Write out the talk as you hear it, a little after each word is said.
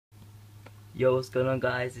Yo, what's going on,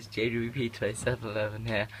 guys? It's JWP2711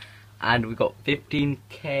 here, and we got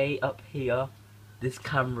 15k up here. This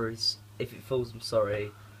camera is, if it falls, I'm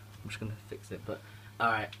sorry. I'm just gonna fix it. But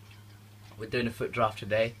alright, we're doing a foot draft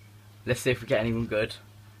today. Let's see if we get anyone good.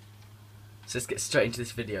 So let's get straight into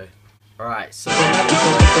this video. Alright, so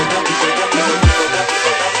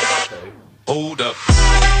hold up.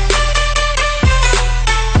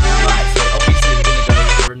 Right, so obviously we're gonna go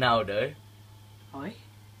with Ronaldo. Oi?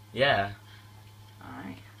 Yeah.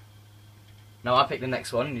 Alright. Now I pick the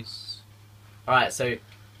next one. Alright, so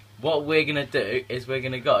what we're gonna do is we're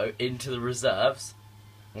gonna go into the reserves.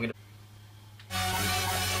 Alright,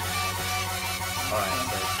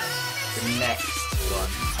 so the next one.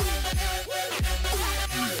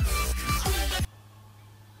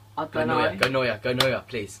 I don't know. Go Neuer,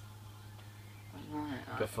 please.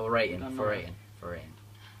 Alright, Go for rating. Go We've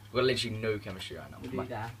got literally no chemistry right now. We'll do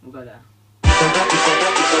that. We'll go there.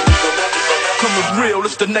 Coming real,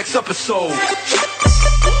 it's the next episode.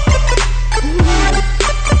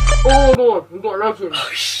 Oh god, we got a legend.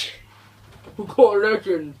 Oh shit. We got a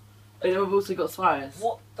legend. And then we've also got Suarez.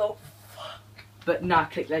 What the fuck? But nah,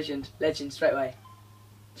 click legend. Legend straight away.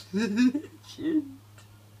 Legend.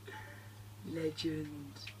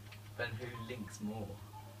 Legend. Then who links more?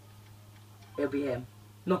 It'll be him.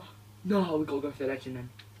 No, we gotta go for the legend then.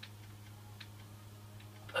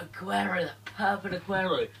 Aguero, that purple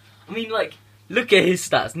Aguero. I mean, like, look at his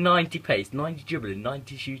stats: 90 pace, 90 dribbling,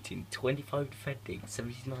 90 shooting, 25 defending,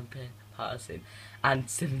 79 passing, and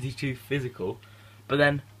 72 physical. But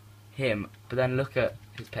then look at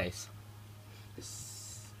his pace.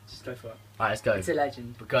 Just go for it. Alright, let's go. It's a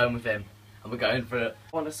legend. We're going with him, and we're going for it.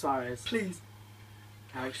 On a Suarez. Please.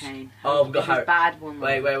 Harry Kane. Oh, we've got This is Harry. bad one.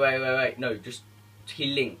 Wait. No, just he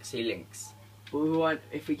links. But we want,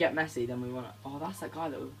 if we get Messi, then we want. Oh, that's that guy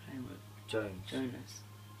that we were playing with. Jonas.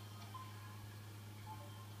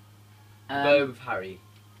 Go with Harry.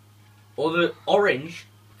 Or the orange.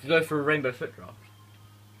 If you go for a rainbow foot draft.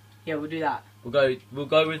 Yeah, we'll do that. We'll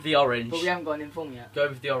go with the orange. But we haven't got an inform yet. Go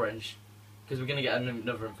with the orange. Because we're gonna get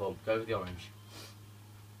another inform. Go with the orange.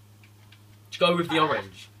 Just go with the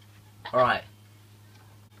orange. Alright.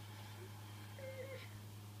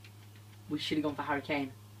 We should have gone for Harry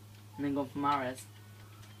Kane. And then gone for Mahrez.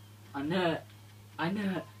 I know it. I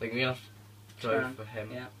think we're gonna have to go for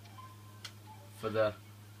him. Yeah. For the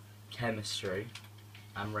chemistry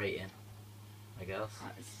and rating, I guess.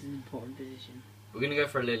 Right, this is an important position. We're gonna go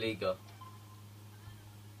for a La Liga.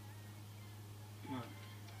 Right.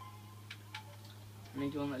 I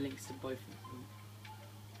need one that links to both of them.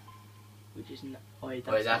 Which is Wait,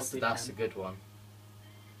 that's a good one.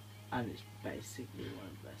 And it's basically one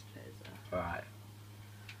of the best players there. Alright.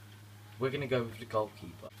 We're gonna go with the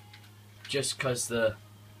goalkeeper. Just because the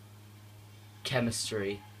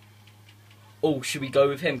chemistry. Oh, should we go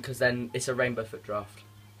with him? Because then it's a rainbow foot draft.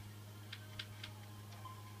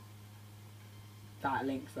 That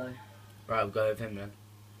links though. Right, we'll go with him then.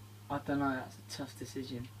 I don't know, that's a tough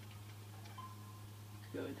decision.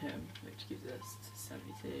 Go with him, which gives us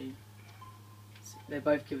 72. They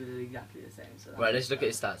both give us exactly the same. So Right, let's look at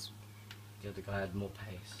his stats. The other guy had more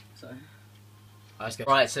pace. So. Let's go.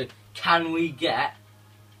 Right, so can we get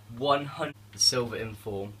 100 silver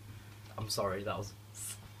inform? I'm sorry, that was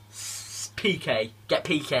PK. Get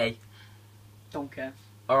PK. Don't care.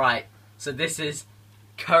 Alright, so this is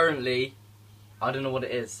currently, I don't know what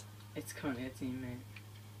it is. It's currently a teammate.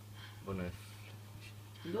 Oh no.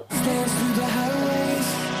 Look. Proud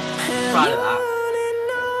of that.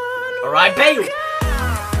 Alright, Bale!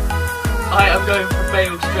 Alright, I'm going for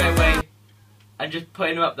Bale straight away. And just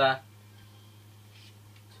putting him up there.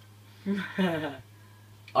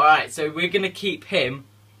 Alright, so we're going to keep him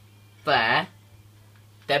there.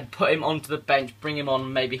 Then put him onto the bench, bring him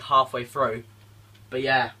on maybe halfway through. But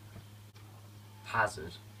yeah.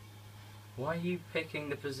 Hazard. Why are you picking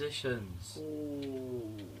the positions?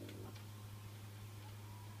 Ooh.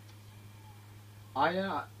 I don't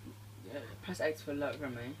know. Press X for look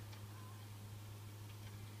from me.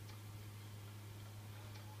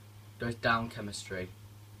 Goes down chemistry.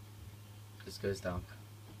 Just goes down.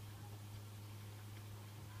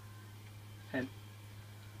 Him.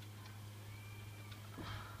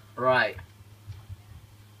 Right.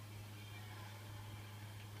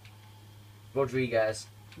 Rodriguez.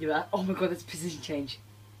 You that? Oh my god, it's a position change.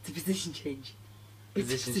 It's a position change.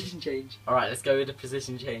 It's a position change. Alright, let's go with the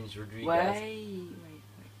position change, Rodriguez. Wait.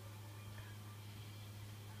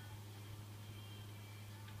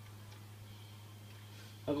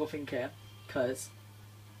 I've got to think here, because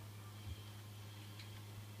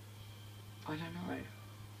I don't know.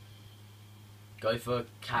 Go for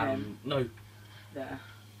Cam. No. There.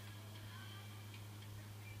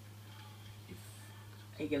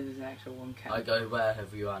 He gives us an extra 1k. I go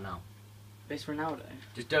wherever you are now. But it's Ronaldo.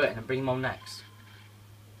 Just do it and then bring him on next.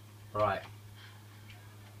 Right.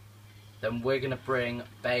 Then we're gonna bring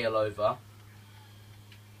Bale over.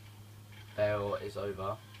 Bale is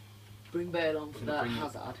over. Bring Bale on for that bring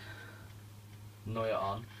Hazard. Neuer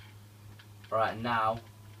on. Right now.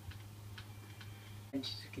 And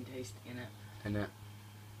she's looking tasty in it. In it.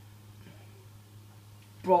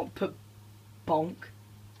 Put Bonk.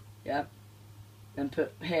 Yeah. Then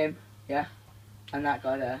put him. Yeah. And that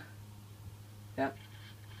guy there. Yeah.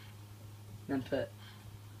 Then put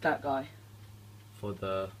that guy For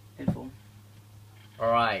the. in form.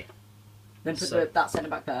 Alright. Then put So- that centre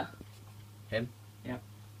back there. Him? Yeah.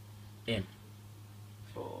 In.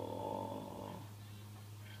 For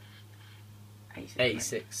 86.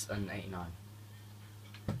 86 and 89.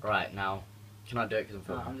 Right now. Can I do it because I'm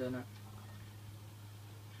No, filming? I'm doing it.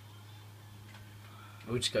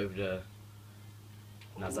 We'll just go with the.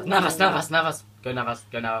 Navas. Ooh. Navas. Go Navas.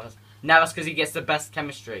 Navas because he gets the best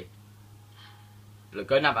chemistry. Look,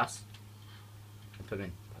 go Navas. Put him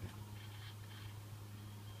in.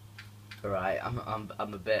 Alright,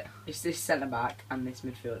 I'm a bit. It's this centre back and this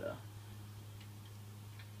midfielder.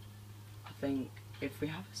 I think if we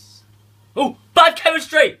have Oh, bad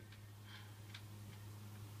chemistry!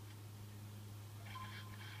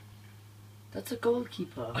 that's a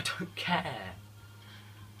goalkeeper. I don't care.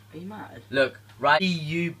 Are you mad? Look, right, see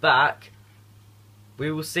you back.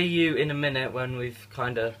 We will see you in a minute when we've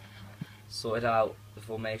kind of sorted out the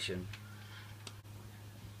formation.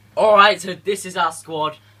 Alright, so this is our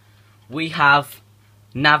squad. We have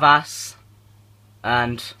Navas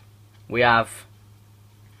and we have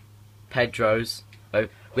Pedro's. Oh,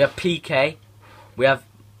 we have PK. We have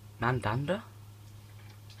Mandanda?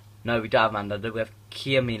 No, we don't have Mandanda. We have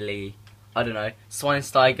Kiamili. I don't know.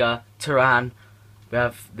 Schweinsteiger, Turan. We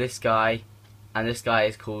have this guy, and this guy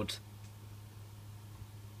is called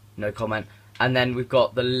no comment. And then we've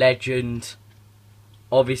got the legend.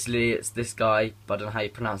 Obviously, it's this guy, but I don't know how you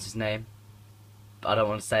pronounce his name. But I don't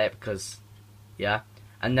want to say it because, yeah.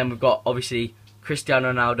 And then we've got obviously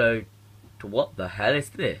Cristiano Ronaldo. What the hell is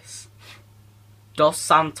this? Dos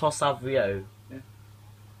Santos Aveiro. Yeah.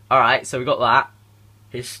 All right, so we got that.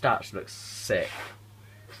 His stats look sick.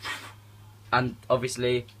 And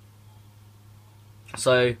obviously.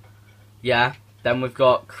 So, yeah, then we've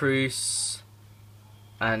got Cruz,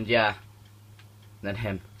 and yeah, then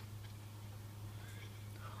him.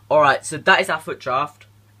 Alright, so that is our Fut Draft,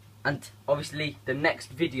 and obviously the next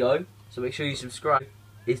video, so make sure you subscribe,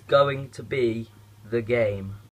 is going to be the game.